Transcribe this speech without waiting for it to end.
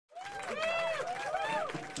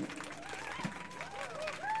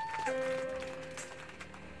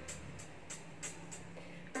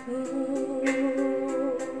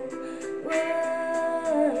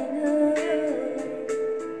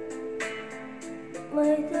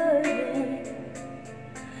my darling,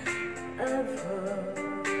 I've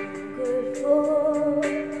hungered for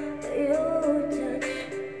your touch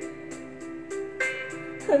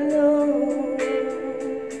alone.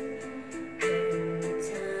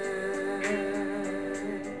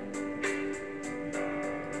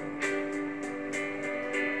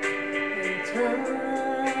 Time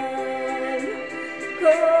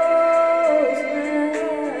goes by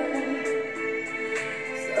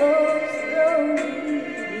so slowly,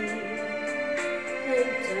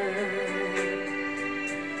 and time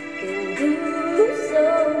can do so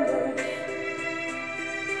much.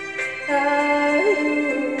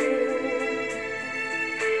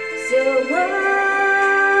 So much.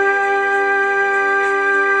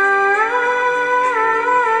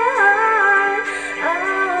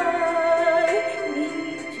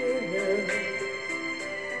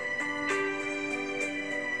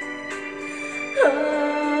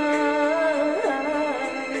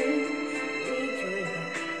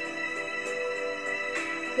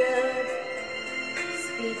 God,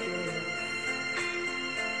 speak your love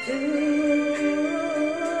to me.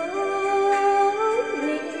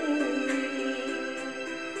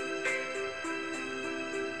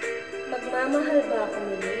 Magmamahal ba ako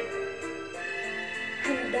muli?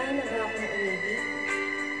 Handa na ba akong umibig?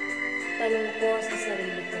 Tanong ko sa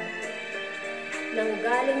sarili ko.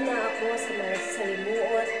 Nanggaling na ako sa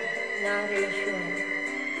masalimuot na relasyon.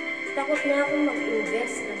 Takot na akong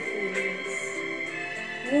mag-invest ng feelings.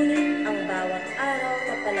 Ngunit ang bawat araw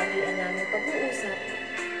na palagian namin pag-uusap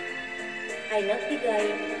ay nagbigay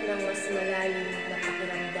ng mas malalim na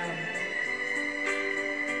pakiramdam.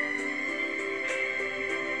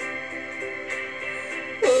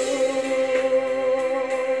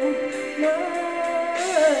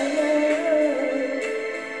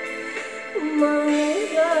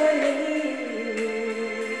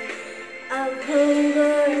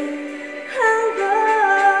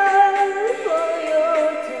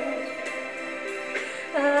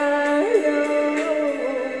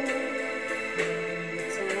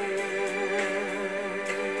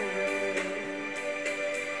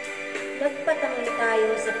 Nagpatangal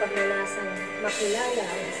tayo sa pagnanasang makilala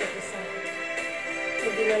ang isa't isa.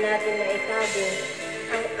 Hindi na natin naitago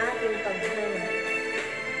ang ating paghanap.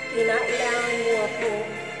 Kinailangan mo ako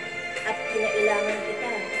at kinailangan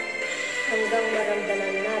kita hanggang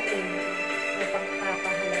maramdaman natin ang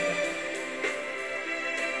pagpapahalaga.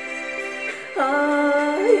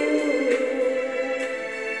 Are you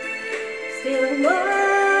still mine?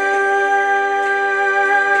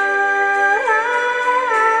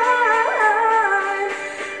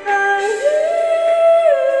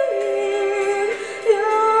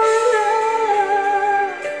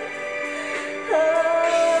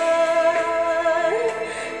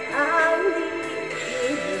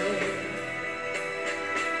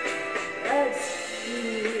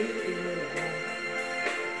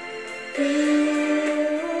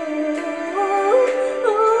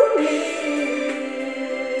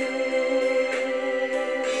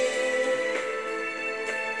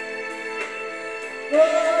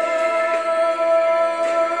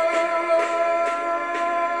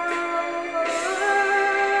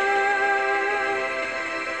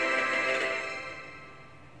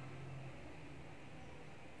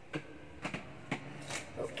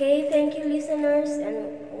 Okay, thank you listeners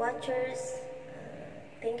and watchers.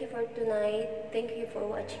 Thank you for tonight. Thank you for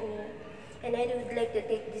watching me. And I would like to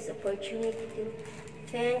take this opportunity to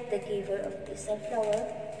thank the giver of this sunflower.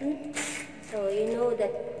 So you know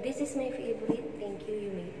that this is my favorite. Thank you, you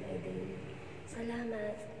made my day.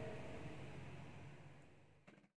 Salamat.